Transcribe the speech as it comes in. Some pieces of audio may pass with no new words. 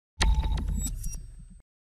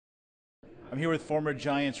I'm here with former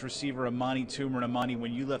Giants receiver Amani Toomer. And Amani,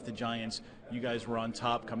 when you left the Giants, you guys were on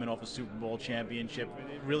top, coming off a Super Bowl championship.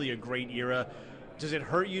 Really a great era. Does it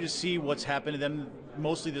hurt you to see what's happened to them,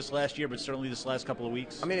 mostly this last year, but certainly this last couple of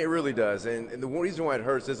weeks? I mean, it really does. And the reason why it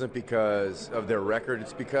hurts isn't because of their record.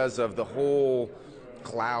 It's because of the whole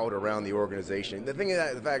cloud around the organization. The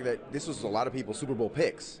fact that this was a lot of people's Super Bowl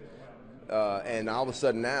picks. And all of a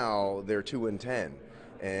sudden now they're 2-10.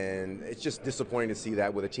 And it's just disappointing to see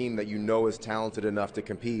that with a team that you know is talented enough to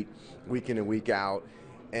compete week in and week out.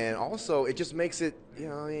 And also, it just makes it,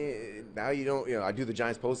 now you don't, I do the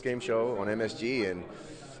Giants post-game show on MSG, and,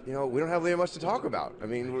 we don't have really much to talk about. I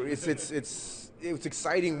mean, it's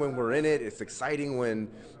exciting when we're in it. It's exciting when,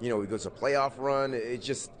 it goes a playoff run. It's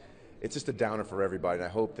just a downer for everybody, and I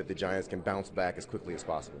hope that the Giants can bounce back as quickly as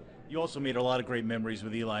possible. You also made a lot of great memories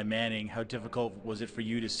with Eli Manning. How difficult was it for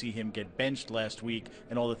you to see him get benched last week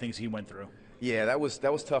and all the things he went through? Yeah, that was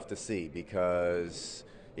tough to see because,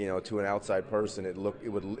 to an outside person, it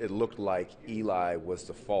looked like Eli was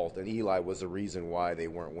the fault, and Eli was the reason why they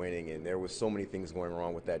weren't winning. And there was so many things going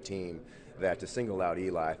wrong with that team that to single out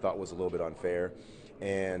Eli, I thought was a little bit unfair.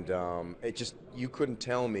 And you couldn't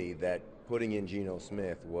tell me that putting in Geno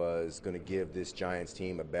Smith was going to give this Giants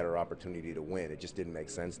team a better opportunity to win. It just didn't make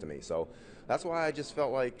sense to me. So that's why I just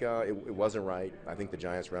felt like it wasn't right. I think the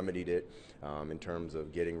Giants remedied it in terms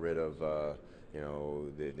of getting rid of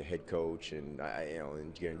the head coach and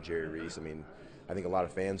getting Jerry Reese. I mean, I think a lot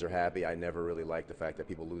of fans are happy. I never really liked the fact that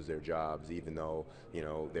people lose their jobs, even though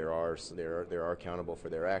they're accountable for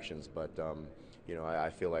their actions. But I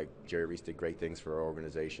feel like Jerry Reese did great things for our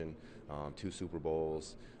organization. 2 Super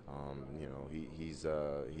Bowls. He's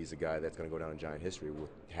a guy that's going to go down in Giant history with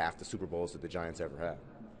half the Super Bowls that the Giants ever had.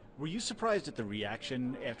 Were you surprised at the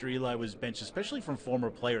reaction after Eli was benched, especially from former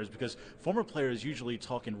players? Because former players usually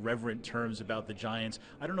talk in reverent terms about the Giants.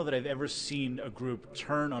 I don't know that I've ever seen a group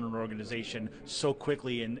turn on an organization so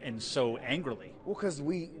quickly and so angrily. Well, because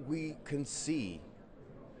we can see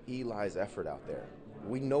Eli's effort out there.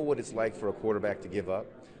 We know what it's like for a quarterback to give up.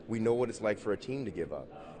 We know what it's like for a team to give up.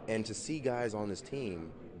 And to see guys on this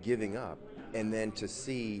team giving up, and then to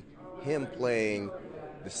see him playing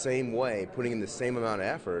the same way, putting in the same amount of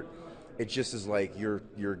effort, it just is like you're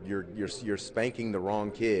spanking the wrong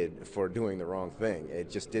kid for doing the wrong thing. It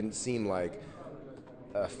just didn't seem like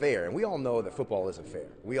fair. And we all know that football isn't fair.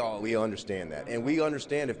 We understand that. And we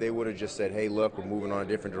understand if they would have just said, hey, look, we're moving on a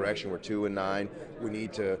different direction. We're 2-9. We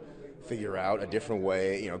need to figure out a different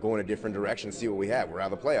way, go in a different direction, see what we have. We're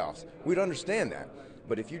out of the playoffs. We'd understand that.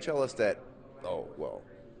 But if you tell us that, oh, well,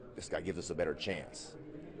 this guy gives us a better chance,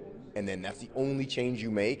 and then that's the only change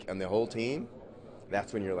you make on the whole team,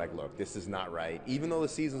 that's when you're like, look, this is not right. Even though the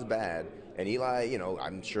season's bad, and Eli,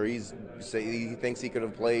 I'm sure he thinks he could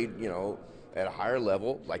have played, at a higher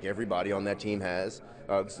level, like everybody on that team has,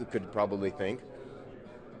 could probably think.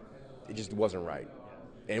 It just wasn't right.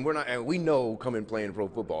 And we know coming playing pro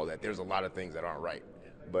football that there's a lot of things that aren't right,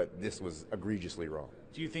 but this was egregiously wrong.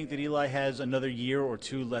 Do you think that Eli has another year or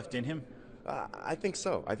 2 left in him? I think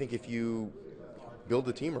so. I think if you build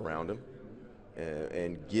a team around him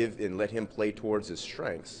and let him play towards his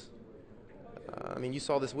strengths. I mean, you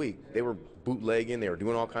saw this week they were bootlegging, they were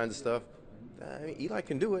doing all kinds of stuff. Eli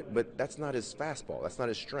can do it, but that's not his fastball. That's not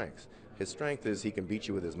his strength. His strength is he can beat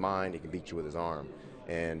you with his mind. He can beat you with his arm.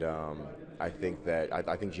 And I think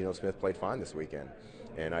Geno Smith played fine this weekend,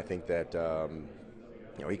 and I think that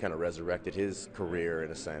he kind of resurrected his career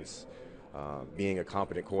in a sense. Being a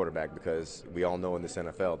competent quarterback, because we all know in this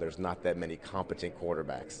NFL there's not that many competent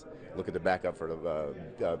quarterbacks. Look at the backup for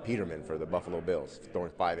Peterman for the Buffalo Bills,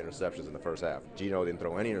 throwing 5 interceptions in the first half. Geno didn't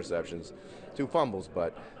throw any interceptions, 2 fumbles,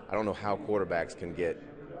 but I don't know how quarterbacks can get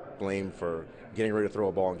blamed for getting ready to throw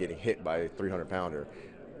a ball and getting hit by a 300-pounder,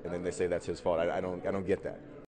 and then they say that's his fault. I don't get that.